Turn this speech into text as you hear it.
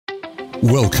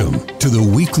Welcome to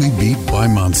the Weekly Beat by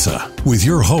Mansa with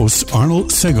your hosts Arnold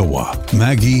Segawa,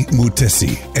 Maggie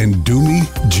Mutesi, and Dumi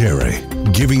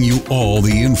Jere, giving you all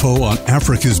the info on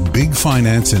Africa's big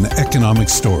finance and economic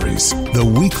stories. The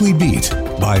Weekly Beat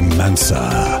by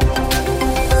Mansa.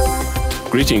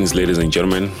 Greetings, ladies and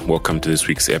gentlemen. Welcome to this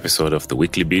week's episode of the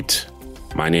Weekly Beat.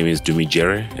 My name is Dumi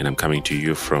Jere, and I'm coming to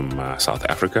you from South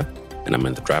Africa, and I'm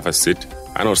in the driver's seat.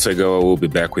 Arnold Segawa will be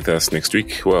back with us next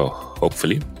week. Well,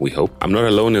 hopefully, we hope. I'm not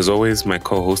alone as always. My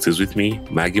co-host is with me,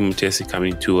 Maggie Mutesi,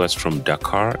 coming to us from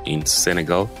Dakar in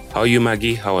Senegal. How are you,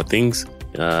 Maggie? How are things?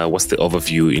 What's the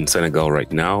overview in Senegal right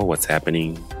now? What's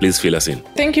happening? Please fill us in.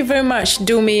 Thank you very much,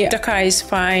 Dumi. Dakar is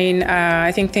fine.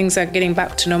 I think things are getting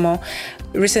back to normal.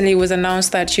 Recently, it was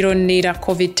announced that you don't need a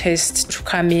COVID test to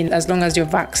come in as long as you're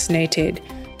vaccinated.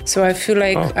 So I feel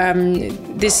like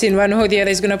this in one way or the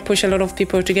other is going to push a lot of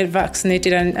people to get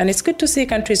vaccinated. And it's good to see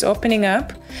countries opening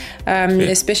up,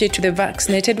 especially to the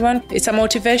vaccinated one. It's a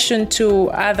motivation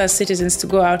to other citizens to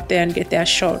go out there and get their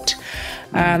shot.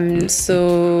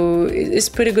 So it's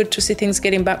pretty good to see things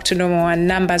getting back to normal and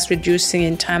numbers reducing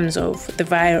in terms of the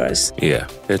virus. Yeah,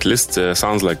 at least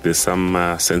sounds like there's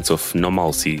some sense of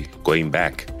normalcy going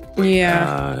back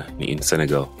in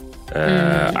Senegal.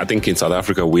 I think in South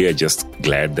Africa, we are just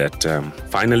glad that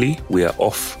finally we are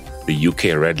off the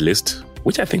UK red list,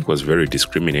 which I think was very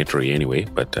discriminatory anyway,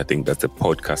 but I think that's a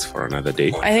podcast for another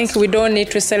day. I think we don't need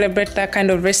to celebrate that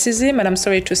kind of racism, and I'm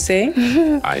sorry to say.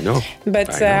 I know.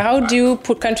 But how do you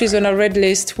put countries on a red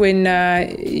list when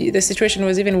the situation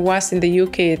was even worse in the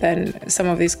UK than some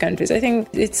of these countries? I think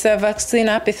it's a vaccine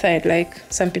appetite, like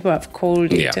some people have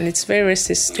called it, and it's very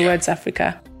racist towards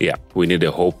Africa. Yeah, we need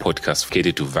a whole podcast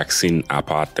catered to vaccine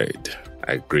apartheid.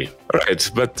 I agree. All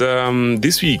right, but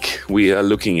this week we are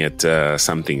looking at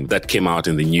something that came out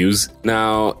in the news.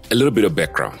 Now, a little bit of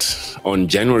background. On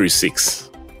January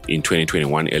 6th in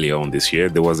 2021, earlier on this year,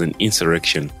 there was an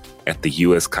insurrection at the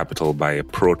US Capitol by a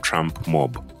pro-Trump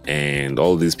mob. And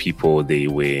all these people, they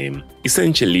were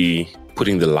essentially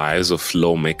putting the lives of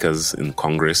lawmakers in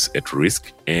Congress at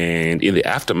risk. And in the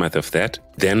aftermath of that,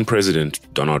 then President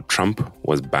Donald Trump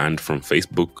was banned from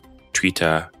Facebook,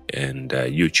 Twitter, and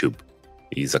YouTube.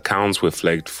 His accounts were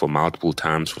flagged for multiple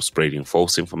times for spreading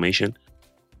false information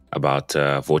about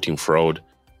voting fraud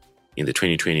in the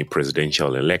 2020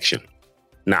 presidential election.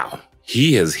 Now,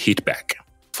 he has hit back.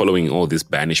 Following all this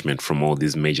banishment from all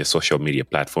these major social media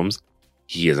platforms,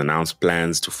 he has announced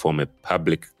plans to form a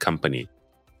public company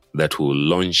that will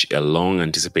launch a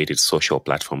long-anticipated social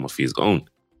platform of his own.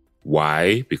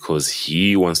 Why? Because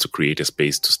he wants to create a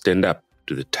space to stand up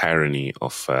to the tyranny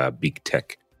of big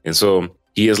tech. And so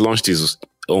he has launched his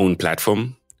own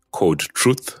platform called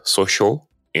Truth Social.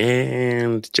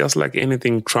 And just like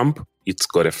anything Trump, it's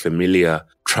got a familiar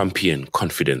Trumpian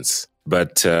confidence.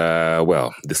 But,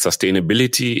 the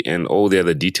sustainability and all the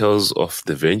other details of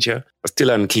the venture are still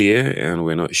unclear, and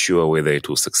we're not sure whether it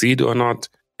will succeed or not.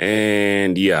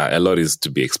 And a lot is to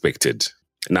be expected.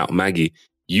 Now, Maggie,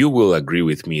 you will agree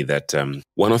with me that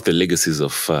one of the legacies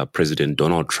of President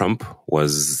Donald Trump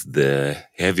was the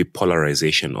heavy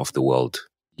polarization of the world.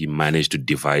 He managed to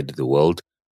divide the world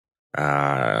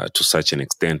to such an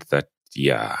extent that,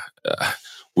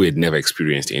 we had never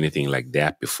experienced anything like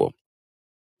that before.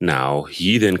 Now,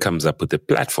 he then comes up with a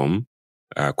platform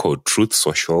called Truth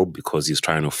Social because he's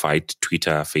trying to fight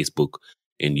Twitter, Facebook,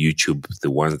 and YouTube,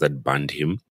 the ones that banned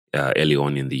him early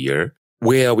on in the year.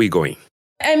 Where are we going?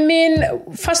 I mean,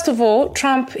 first of all,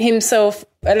 Trump himself,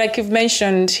 like you've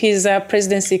mentioned, his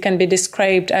presidency can be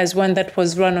described as one that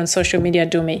was run on social media,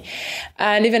 Dumi.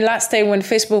 And even last time when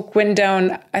Facebook went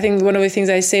down, I think one of the things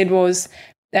I said was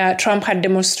Trump had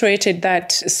demonstrated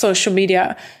that social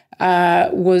media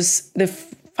was the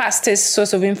fastest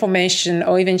source of information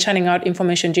or even churning out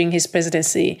information during his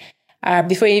presidency.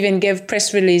 Before he even gave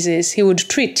press releases, he would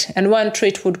tweet, and one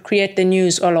tweet would create the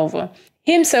news all over.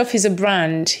 Himself is a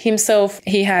brand.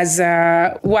 He has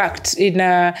worked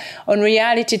on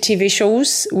reality TV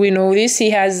shows. We know this.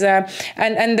 He has,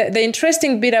 and the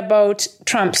interesting bit about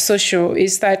Trump Social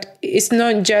is that it's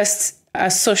not just a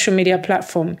social media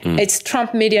platform. It's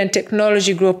Trump Media and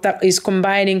Technology Group that is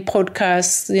combining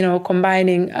podcasts,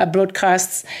 combining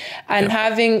broadcasts and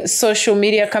having social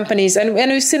media companies. And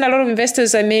we've seen a lot of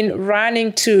investors,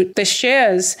 running to the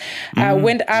shares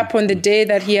went up on the day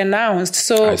that he announced.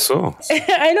 So I saw.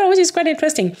 I know, which is quite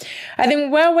interesting. I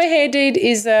think where we're headed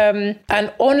is an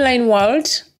online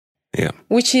world,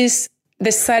 which is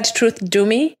the sad truth,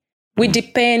 Dumi. We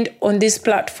depend on these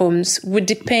platforms. We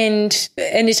depend,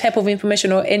 any type of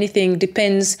information or anything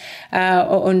depends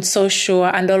on social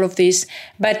and all of this.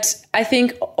 But I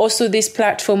think also this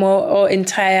platform or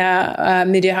entire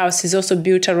media house is also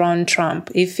built around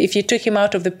Trump. If you took him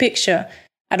out of the picture,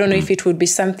 I don't know if it would be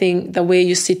something the way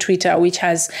you see Twitter, which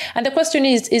has... And the question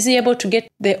is he able to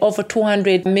get the over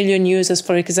 200 million users,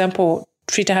 for example?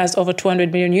 Twitter has over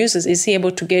 200 million users. Is he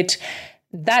able to get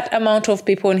that amount of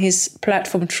people on his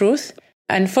platform truth?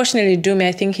 Unfortunately, Dumi,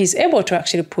 I think he's able to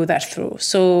actually pull that through.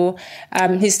 So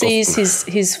he says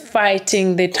he's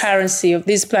fighting the tyranny of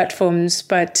these platforms,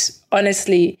 but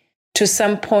honestly, to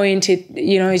some point, it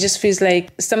just feels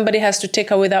like somebody has to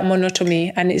take away that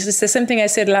monotony. And it's the same thing I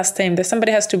said last time, that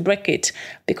somebody has to break it,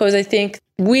 because I think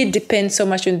we depend so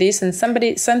much on this, and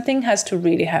something has to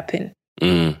really happen.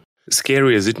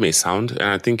 Scary as it may sound, and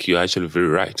I think you're actually very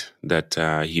right, that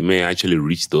he may actually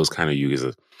reach those kind of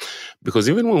users. Because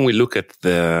even when we look at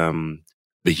the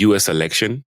US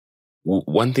election,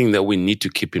 one thing that we need to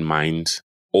keep in mind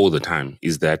all the time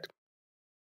is that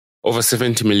over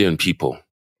 70 million people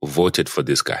voted for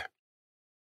this guy.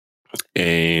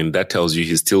 And that tells you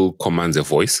he still commands a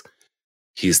voice.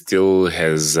 He still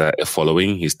has a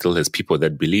following. He still has people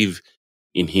that believe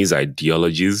in his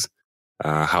ideologies.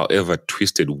 However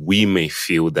twisted we may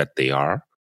feel that they are,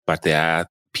 but there are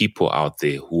people out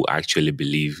there who actually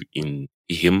believe in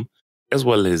him as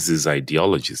well as his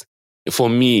ideologies. For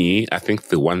me, I think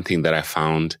the one thing that I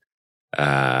found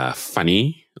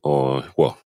funny, or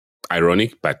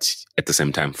ironic, but at the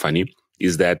same time funny,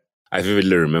 is that I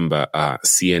vividly remember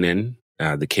CNN,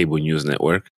 the cable news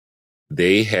network.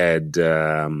 They had,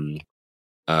 or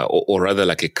rather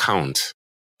like a count.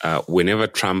 Whenever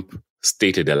Trump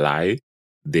stated a lie,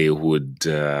 they would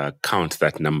count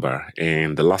that number.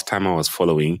 And the last time I was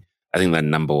following, I think that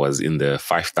number was in the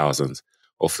 5,000s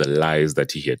of the lies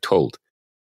that he had told.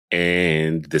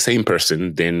 And the same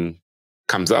person then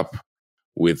comes up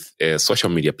with a social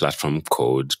media platform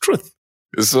called Truth.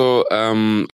 So,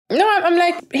 no, I'm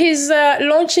like, he's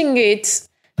launching it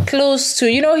close to,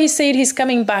 he said he's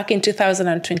coming back in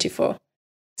 2024.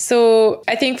 So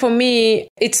I think for me,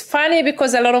 it's funny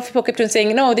because a lot of people kept on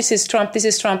saying, no, this is Trump.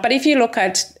 But if you look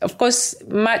at, of course,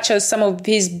 much as some of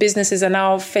his businesses are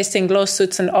now facing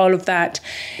lawsuits and all of that,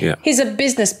 he's a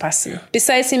business person.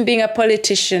 Besides him being a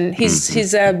politician,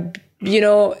 he's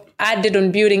added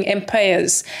on building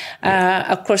empires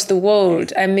across the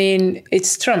world. I mean,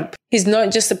 it's Trump. He's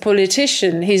not just a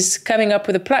politician. He's coming up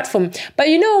with a platform. But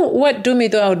you know what, Dumi,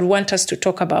 though, I would want us to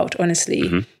talk about,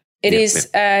 honestly? It is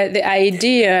the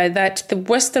idea that the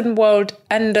Western world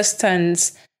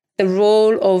understands the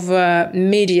role of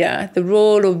media, the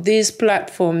role of these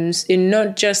platforms in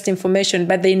not just information,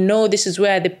 but they know this is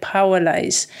where the power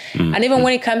lies. And even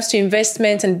when it comes to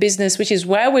investment and business, which is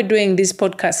why we're doing these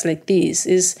podcasts like these,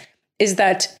 is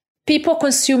that people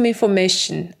consume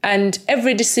information, and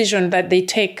every decision that they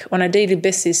take on a daily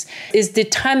basis is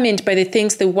determined by the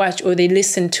things they watch or they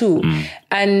listen to.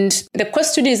 And the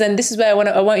question is, and this is why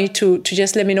I want you to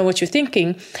just let me know what you're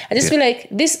thinking. I just feel like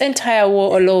this entire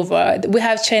war all over, we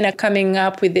have China coming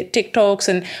up with the TikToks,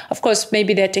 and of course,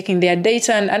 maybe they're taking their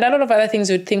data and a lot of other things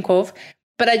you'd think of.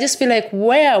 But I just feel like,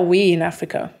 where are we in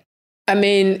Africa? I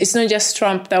mean, it's not just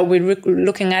Trump that we're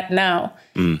looking at now.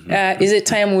 Is it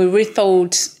time we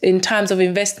rethought in terms of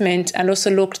investment and also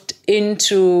looked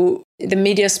into the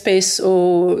media space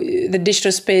or the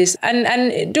digital space? And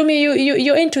Dumi,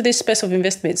 you're into this space of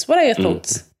investments. What are your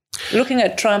thoughts? Looking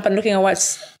at Trump and looking at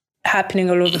what's happening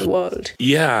all over the world.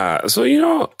 Yeah.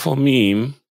 So, for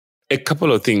me, a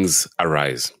couple of things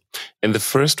arise. And the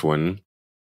first one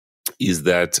is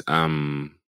that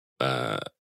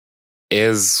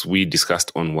as we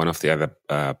discussed on one of the other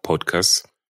podcasts,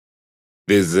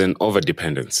 there's an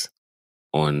overdependence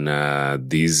on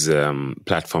these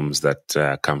platforms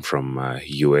that come from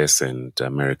US and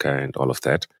America and all of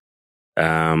that.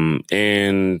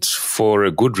 And for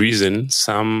a good reason,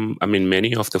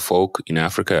 many of the folk in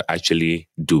Africa actually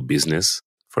do business,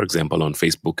 for example, on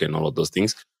Facebook and all of those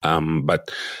things.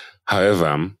 But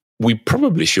however, we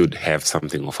probably should have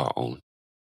something of our own.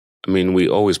 I mean, we're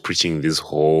always preaching this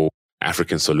whole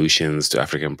African solutions to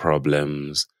African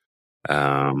problems.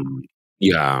 And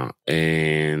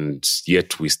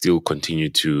yet we still continue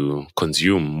to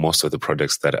consume most of the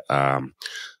products that are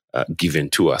given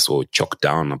to us or chalked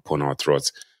down upon our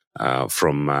throats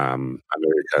from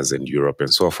Americas and Europe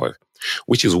and so forth.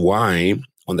 Which is why,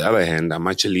 on the other hand, I'm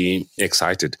actually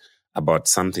excited about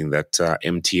something that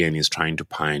MTN is trying to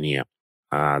pioneer.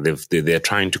 They're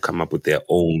trying to come up with their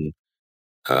own,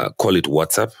 call it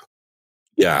WhatsApp.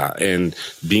 Yeah, and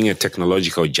being a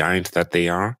technological giant that they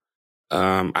are,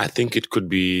 I think it could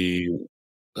be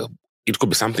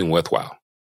something worthwhile.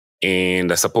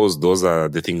 And I suppose those are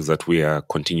the things that we are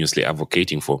continuously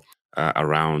advocating for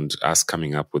around us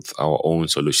coming up with our own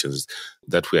solutions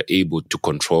that we are able to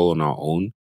control on our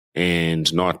own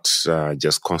and not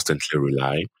just constantly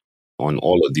rely on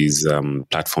all of these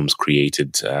platforms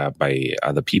created by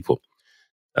other people.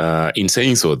 In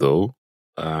saying so, though,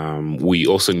 we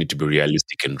also need to be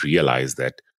realistic and realize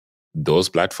that those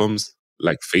platforms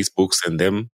like Facebook's and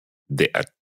them, they are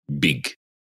big.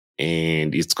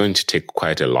 And it's going to take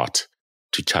quite a lot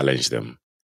to challenge them.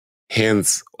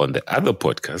 Hence, on the other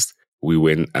podcast,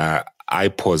 I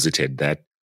posited that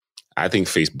I think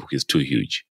Facebook is too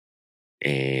huge,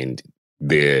 and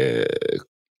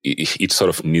it sort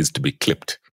of needs to be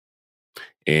clipped.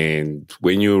 And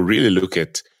when you really look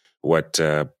at what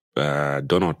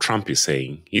Donald Trump is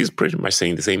saying, he's pretty much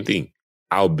saying the same thing,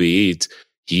 albeit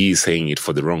he is saying it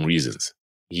for the wrong reasons.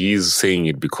 He's saying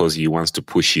it because he wants to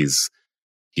push his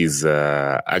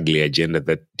ugly agenda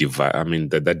that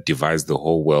divides the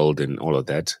whole world and all of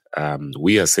that.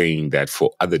 We are saying that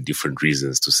for other different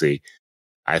reasons, to say,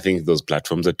 I think those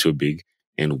platforms are too big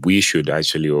and we should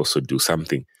actually also do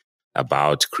something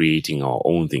about creating our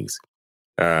own things.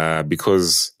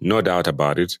 Because no doubt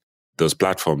about it, those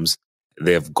platforms,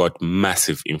 they've got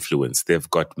massive influence. They've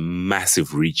got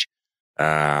massive reach.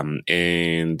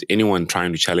 And anyone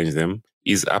trying to challenge them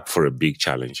is up for a big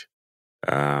challenge.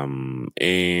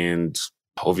 And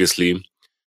obviously,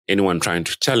 anyone trying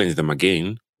to challenge them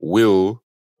again will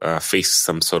face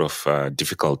some sort of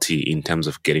difficulty in terms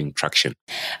of getting traction.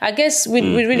 I guess we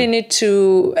really need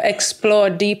to explore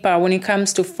deeper when it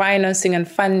comes to financing and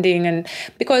funding. And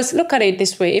because look at it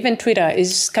this way, even Twitter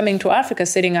is coming to Africa,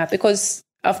 setting up, because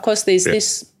of course, there's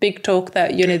this big talk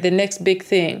that, the next big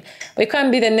thing. But it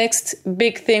can't be the next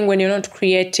big thing when you're not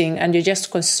creating and you're just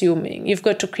consuming. You've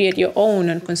got to create your own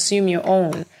and consume your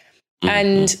own.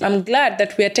 And I'm glad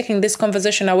that we are taking this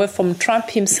conversation away from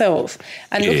Trump himself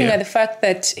and looking at the fact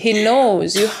that he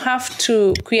knows you have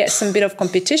to create some bit of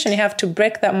competition. You have to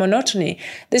break that monotony.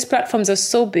 These platforms are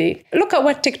so big. Look at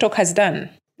what TikTok has done.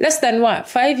 Less than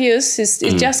 5 years?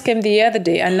 It just came the other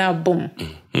day and now boom.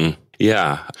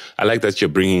 Yeah, I like that you're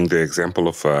bringing the example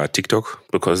of TikTok,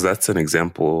 because that's an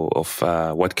example of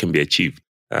what can be achieved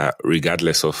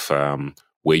regardless of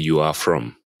where you are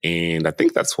from. And I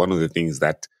think that's one of the things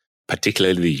that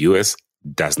particularly the US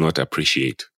does not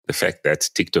appreciate, the fact that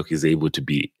TikTok is able to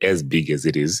be as big as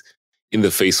it is in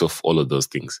the face of all of those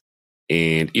things.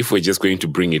 And if we're just going to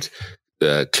bring it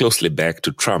closely back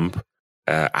to Trump,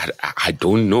 I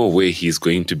don't know where he's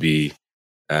going to be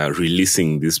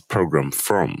releasing this program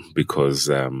from, because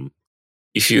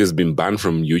if he has been banned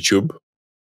from YouTube,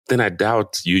 then I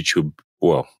doubt YouTube,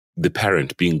 the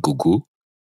parent being Google,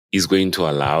 is going to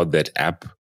allow that app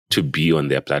to be on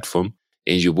their platform.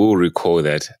 And you will recall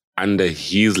that under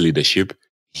his leadership,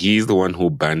 he's the one who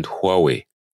banned Huawei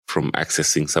from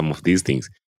accessing some of these things.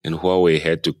 And Huawei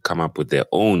had to come up with their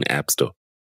own app store.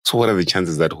 So what are the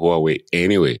chances that Huawei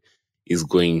anyway is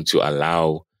going to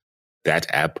allow that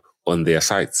app on their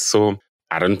sites? So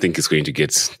I don't think it's going to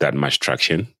get that much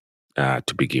traction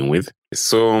to begin with.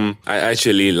 So I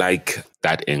actually like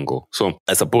that angle. So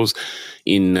I suppose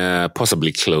in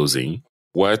possibly closing,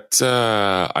 what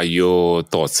are your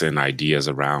thoughts and ideas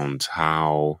around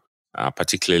how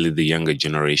particularly the younger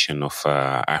generation of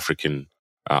African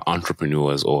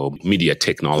entrepreneurs or media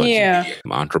technology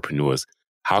entrepreneurs,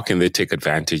 how can they take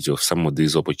advantage of some of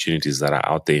these opportunities that are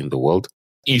out there in the world?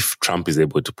 If Trump is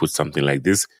able to put something like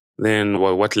this, then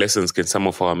what lessons can some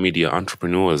of our media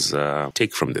entrepreneurs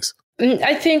take from this?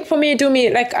 I think for me,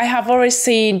 Dumi, like I have always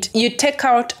said, you take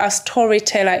out a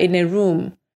storyteller in a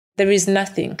room, there is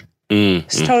nothing.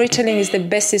 Storytelling is the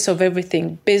basis of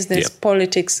everything, business,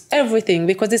 politics, everything,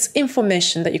 because it's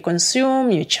information that you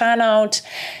consume, you churn out.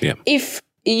 Even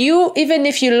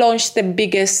if you launch the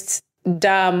biggest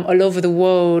dam all over the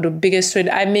world or biggest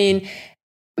trade,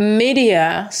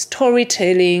 media,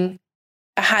 storytelling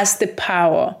has the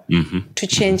power to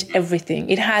change everything.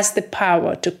 It has the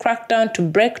power to crack down, to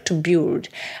break, to build.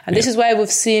 And this is why we've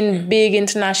seen big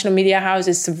international media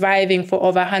houses surviving for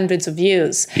over hundreds of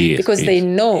years, because they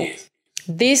know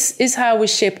this is how we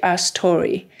shape our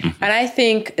story. And I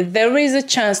think there is a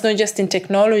chance, not just in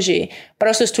technology, but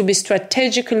also to be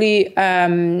strategically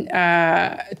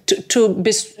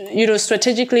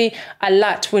strategically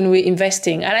alert when we're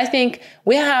investing. And I think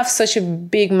we have such a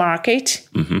big market.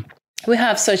 We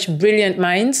have such brilliant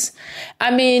minds.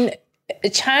 I mean,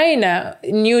 China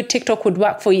knew TikTok would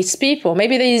work for its people.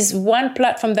 Maybe there is one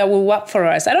platform that will work for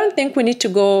us. I don't think we need to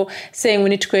go saying we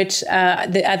need to create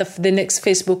the next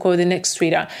Facebook or the next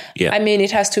Twitter. Yeah. I mean,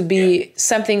 it has to be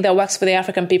something that works for the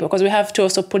African people, because we have to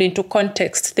also put into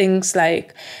context things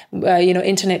like,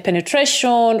 internet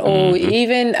penetration or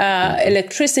even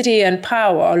electricity and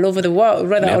power all over the world,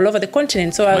 rather all over the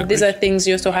continent. So these are things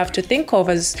you also have to think of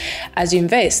as you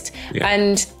invest. Yeah.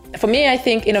 And for me, I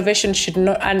think innovation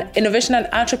and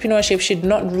entrepreneurship should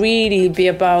not really be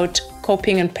about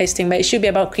copying and pasting, but it should be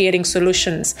about creating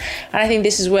solutions. And I think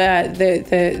this is where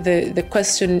the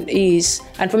question is.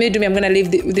 And for me, Dumi, I'm going to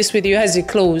leave this with you as we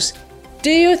close.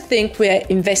 Do you think we are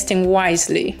investing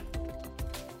wisely?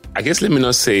 I guess let me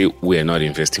not say we are not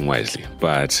investing wisely,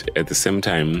 but at the same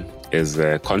time, as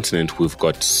a continent, we've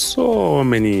got so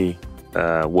many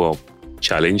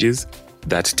challenges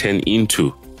that turn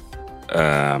into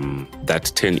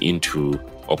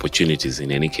opportunities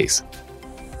in any case.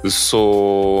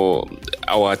 So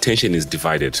our attention is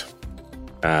divided.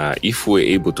 If we're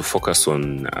able to focus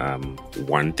on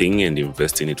one thing and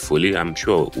invest in it fully, I'm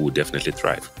sure we'll definitely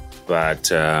thrive. But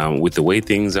with the way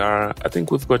things are, I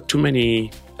think we've got too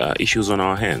many issues on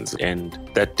our hands, and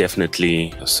that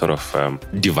definitely sort of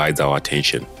divides our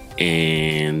attention.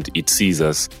 And it sees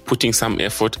us putting some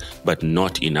effort, but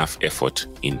not enough effort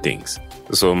in things.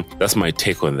 So that's my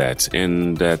take on that.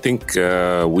 And I think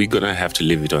we're going to have to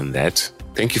leave it on that.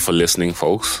 Thank you for listening,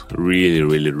 folks. Really,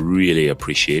 really, really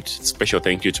appreciate it. Special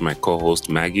thank you to my co-host,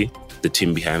 Maggie, the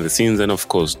team behind the scenes, and of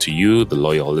course to you, the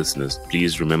loyal listeners.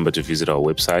 Please remember to visit our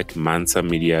website,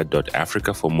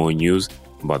 mansamedia.africa, for more news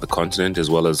about the continent, as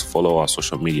well as follow our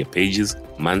social media pages,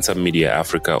 Mansa Media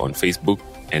Africa on Facebook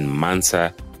and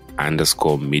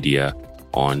Mansa_media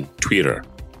on Twitter.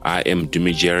 I am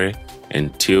Dumi Jere.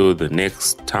 Until the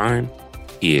next time,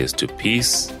 here's to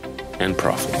peace and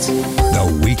profits.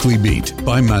 The Weekly Beat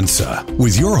by Mansa,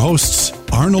 with your hosts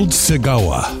Arnold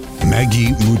Segawa,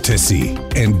 Maggie Mutesi,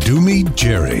 and Dumi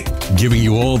Jere, giving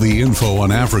you all the info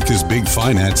on Africa's big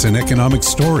finance and economic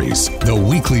stories. The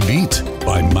Weekly Beat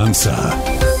by Mansa.